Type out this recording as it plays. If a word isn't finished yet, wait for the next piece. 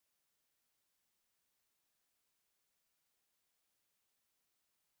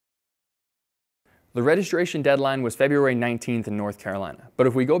The registration deadline was February 19th in North Carolina. But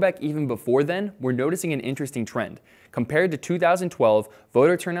if we go back even before then, we're noticing an interesting trend. Compared to 2012,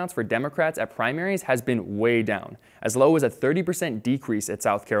 voter turnouts for Democrats at primaries has been way down, as low as a 30% decrease at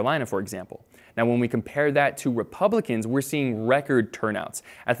South Carolina, for example. Now, when we compare that to Republicans, we're seeing record turnouts.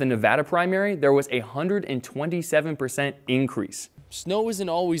 At the Nevada primary, there was a 127% increase. Snow isn't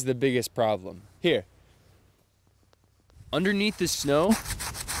always the biggest problem. Here, underneath the snow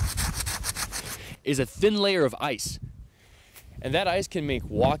is a thin layer of ice. And that ice can make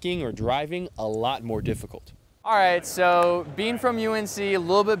walking or driving a lot more difficult. All right, so being from UNC, a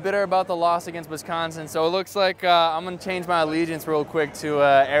little bit bitter about the loss against Wisconsin, so it looks like I'm gonna change my allegiance real quick to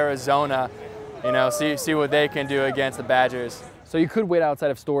Arizona, you know, see what they can do against the Badgers. So you could wait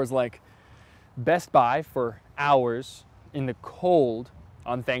outside of stores like Best Buy for hours in the cold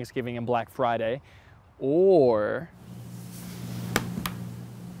on Thanksgiving and Black Friday, or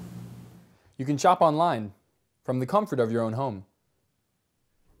you can shop online from the comfort of your own home.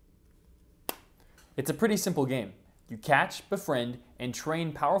 It's a pretty simple game. You catch, befriend, and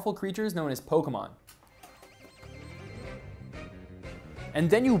train powerful creatures known as Pokemon. And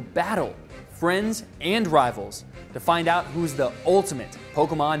then you battle friends and rivals to find out who's the ultimate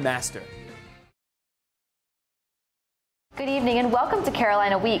Pokemon master. Good evening and welcome to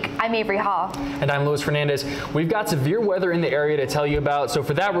Carolina Week. I'm Avery Hall. And I'm Luis Fernandez. We've got severe weather in the area to tell you about, so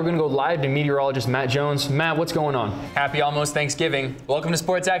for that we're going to go live to meteorologist Matt Jones. Matt, what's going on? Happy almost Thanksgiving. Welcome to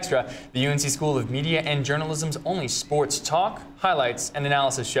Sports Extra, the UNC School of Media and Journalism's only sports talk, highlights, and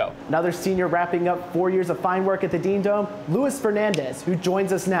analysis show. Another senior wrapping up 4 years of fine work at the Dean Dome, Luis Fernandez, who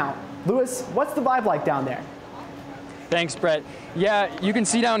joins us now. Luis, what's the vibe like down there? Thanks, Brett. Yeah, you can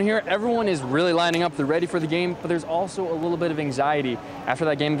see down here, everyone is really lining up. They're ready for the game, but there's also a little bit of anxiety. After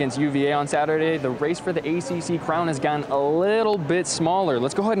that game against UVA on Saturday, the race for the ACC crown has gotten a little bit smaller.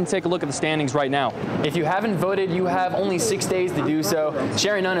 Let's go ahead and take a look at the standings right now. If you haven't voted, you have only 6 days to do so.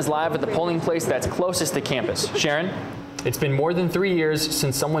 Sharon Nunn is live at the polling place that's closest to campus. Sharon? It's been more than 3 years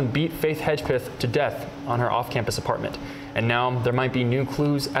since someone beat Faith Hedgepeth to death on her off-campus apartment. And now there might be new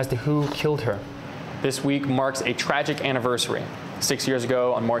clues as to who killed her. This week marks a tragic anniversary. 6 years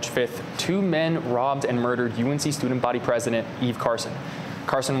ago, on March 5th, 2 men robbed and murdered UNC student body president Eve Carson.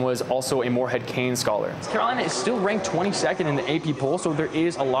 Carson was also a Moorhead-Cain scholar. Carolina is still ranked 22nd in the AP poll, so there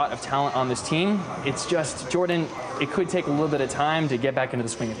is a lot of talent on this team. It's just, Jordan, it could take a little bit of time to get back into the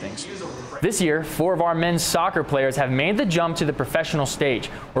swing of things. This year, 4 of our men's soccer players have made the jump to the professional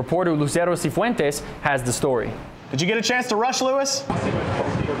stage. Reporter Lucero Cifuentes has the story. Did you get a chance to rush, Lewis?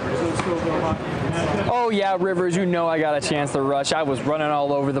 Oh yeah, Rivers, you know I got a chance to rush. I was running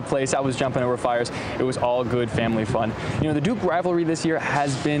all over the place. I was jumping over fires. It was all good family fun. You know, the Duke rivalry this year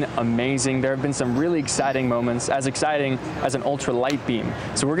has been amazing. There have been some really exciting moments, as exciting as an ultra light beam.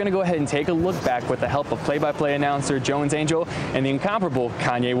 So we're going to go ahead and take a look back with the help of play-by-play announcer Jones Angel and the incomparable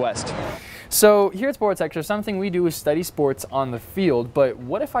Kanye West. So here at Sports Extra, something we do is study sports on the field, but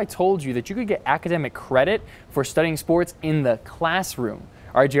what if I told you that you could get academic credit for studying sports in the classroom?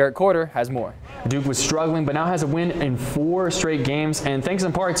 Our Jarrett Corder has more. Duke was struggling, but now has a win in 4 straight games, and thanks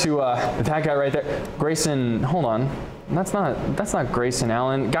in part to that guy right there, Grayson. Hold on, that's not Grayson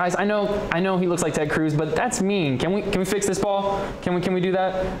Allen. Guys, I know he looks like Ted Cruz, but that's mean. Can we fix this ball? Can we do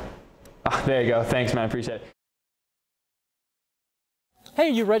that? Oh, there you go. Thanks, man. Appreciate it. Hey,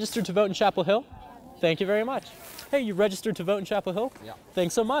 you registered to vote in Chapel Hill? Thank you very much. Hey, you registered to vote in Chapel Hill? Yeah.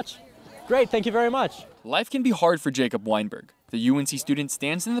 Thanks so much. Great, thank you very much. Life can be hard for Jacob Weinberg. The UNC student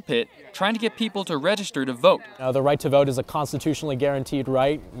stands in the pit trying to get people to register to vote. The right to vote is a constitutionally guaranteed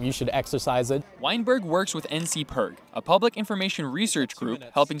right. You should exercise it. Weinberg works with NC-PIRG, a public information research group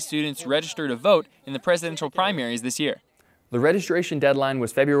helping students register to vote in the presidential primaries this year. The registration deadline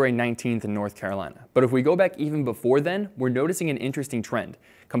was February 19th in North Carolina. But if we go back even before then, we're noticing an interesting trend.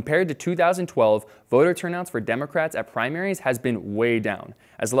 Compared to 2012, voter turnouts for Democrats at primaries has been way down,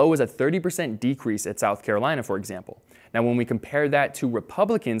 as low as a 30% decrease at South Carolina, for example. Now, when we compare that to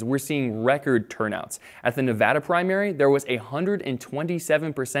Republicans, we're seeing record turnouts. At the Nevada primary, there was a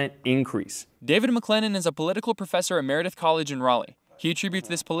 127% increase. David McLennan is a political professor at Meredith College in Raleigh. He attributes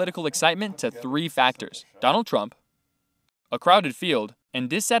this political excitement to 3 factors: Donald Trump, a crowded field, and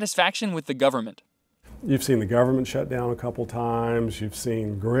dissatisfaction with the government. You've seen the government shut down a couple times, you've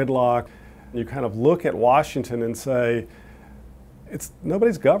seen gridlock. You kind of look at Washington and say,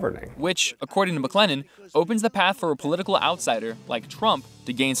 nobody's governing. Which, according to McLennan, opens the path for a political outsider like Trump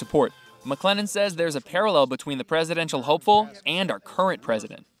to gain support. McLennan says there's a parallel between the presidential hopeful and our current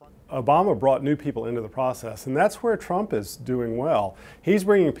president. Obama brought new people into the process, and that's where Trump is doing well. He's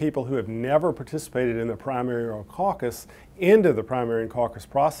bringing people who have never participated in the primary or caucus into the primary and caucus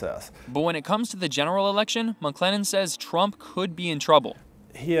process. But when it comes to the general election, McClellan says Trump could be in trouble.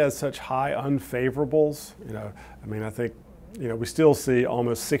 He has such high unfavorables. I think, we still see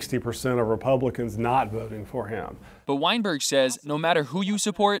almost 60% of Republicans not voting for him. But Weinberg says no matter who you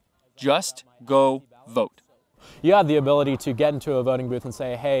support, just go vote. You have the ability to get into a voting booth and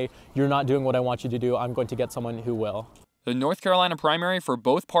say, hey, you're not doing what I want you to do. I'm going to get someone who will. The North Carolina primary for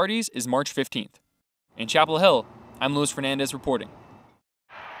both parties is March 15th. In Chapel Hill, I'm Luis Fernandez reporting.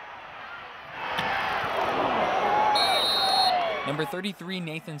 Number 33,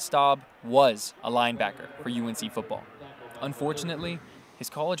 Nathan Staub, was a linebacker for UNC football. Unfortunately, his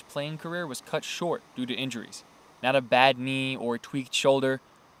college playing career was cut short due to injuries. Not a bad knee or tweaked shoulder,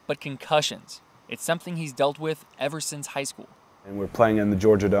 but concussions. It's something he's dealt with ever since high school. And we're playing in the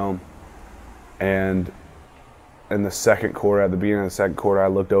Georgia Dome, and in the second quarter, at the beginning of the second quarter, I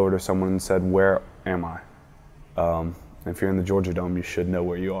looked over to someone and said, "Where am I?" If you're in the Georgia Dome, you should know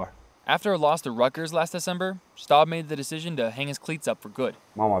where you are. After a loss to Rutgers last December, Staub made the decision to hang his cleats up for good.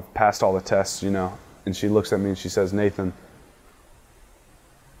 Mom, I've passed all the tests, and she looks at me and she says, "Nathan,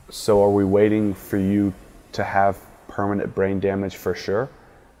 so are we waiting for you to have permanent brain damage for sure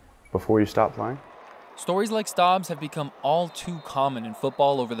before you stop playing?" Stories like Staub's have become all too common in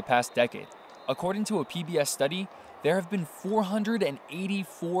football over the past decade. According to a PBS study, there have been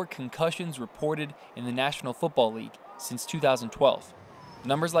 484 concussions reported in the National Football League since 2012.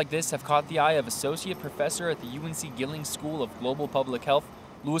 Numbers like this have caught the eye of Associate Professor at the UNC Gillings School of Global Public Health,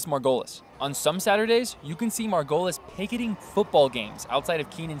 Louis Margolis. On some Saturdays, you can see Margolis picketing football games outside of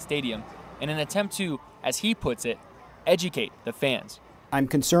Kenan Stadium in an attempt to, as he puts it, educate the fans. I'm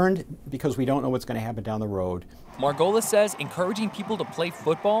concerned because we don't know what's going to happen down the road. Margolis says encouraging people to play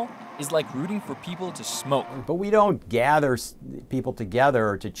football is like rooting for people to smoke. But we don't gather people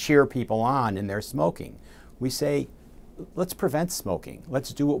together to cheer people on in their smoking. We say, let's prevent smoking.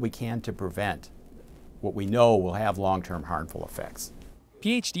 Let's do what we can to prevent what we know will have long-term harmful effects.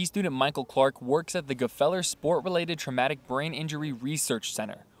 PhD student Michael Clark works at the Gefeller Sport-Related Traumatic Brain Injury Research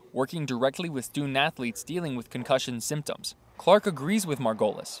Center, working directly with student athletes dealing with concussion symptoms. Clark agrees with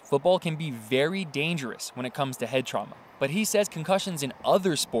Margolis. Football can be very dangerous when it comes to head trauma, but he says concussions in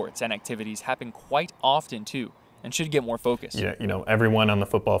other sports and activities happen quite often too, and should get more focus. Yeah, everyone on the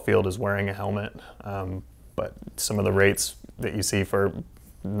football field is wearing a helmet, but some of the rates that you see for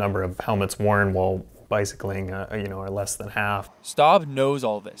number of helmets worn while bicycling, are less than half. Staub knows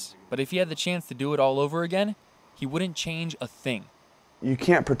all this, but if he had the chance to do it all over again, he wouldn't change a thing. You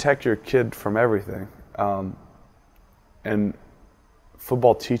can't protect your kid from everything. And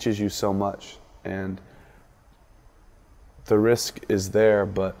football teaches you so much. And the risk is there,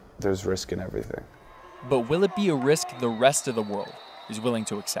 but there's risk in everything. But will it be a risk the rest of the world is willing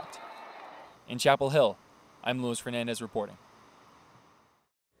to accept? In Chapel Hill, I'm Luis Fernandez reporting.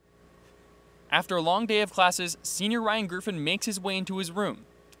 After a long day of classes, senior Ryan Griffin makes his way into his room,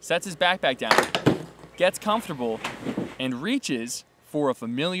 sets his backpack down, gets comfortable, and reaches for a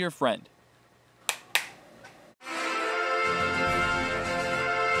familiar friend.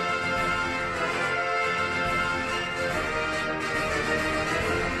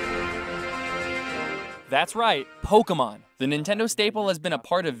 That's right, Pokemon. The Nintendo staple has been a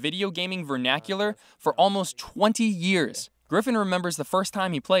part of video gaming vernacular for almost 20 years. Griffin remembers the first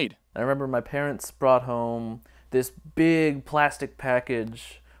time he played. I remember my parents brought home this big plastic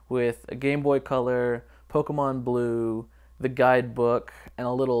package with a Game Boy Color, Pokemon Blue, the guidebook, and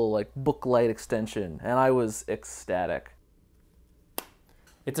a little book-light extension, and I was ecstatic.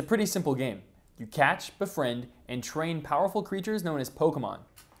 It's a pretty simple game. You catch, befriend, and train powerful creatures known as Pokemon.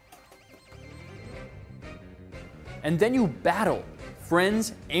 And then you battle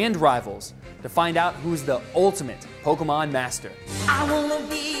friends and rivals to find out who's the ultimate Pokemon master. I wanna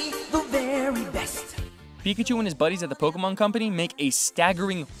be the very best. Pikachu and his buddies at the Pokemon Company make a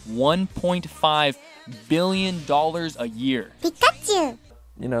staggering $1.5 billion a year. Pikachu!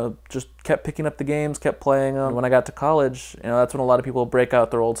 Just kept picking up the games, kept playing them. When I got to college, that's when a lot of people break out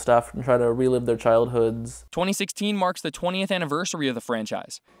their old stuff and try to relive their childhoods. 2016 marks the 20th anniversary of the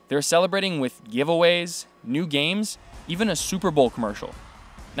franchise. They're celebrating with giveaways, new games, even a Super Bowl commercial.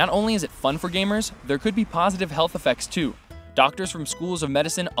 Not only is it fun for gamers, there could be positive health effects too. Doctors from schools of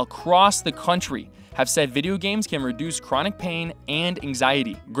medicine across the country have said video games can reduce chronic pain and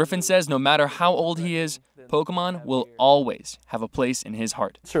anxiety. Griffin says no matter how old he is, Pokemon will always have a place in his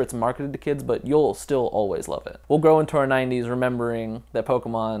heart. Sure, it's marketed to kids, but you'll still always love it. We'll grow into our 90s remembering that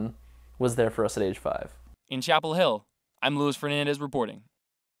Pokemon was there for us at age 5. In Chapel Hill, I'm Luis Fernandez reporting.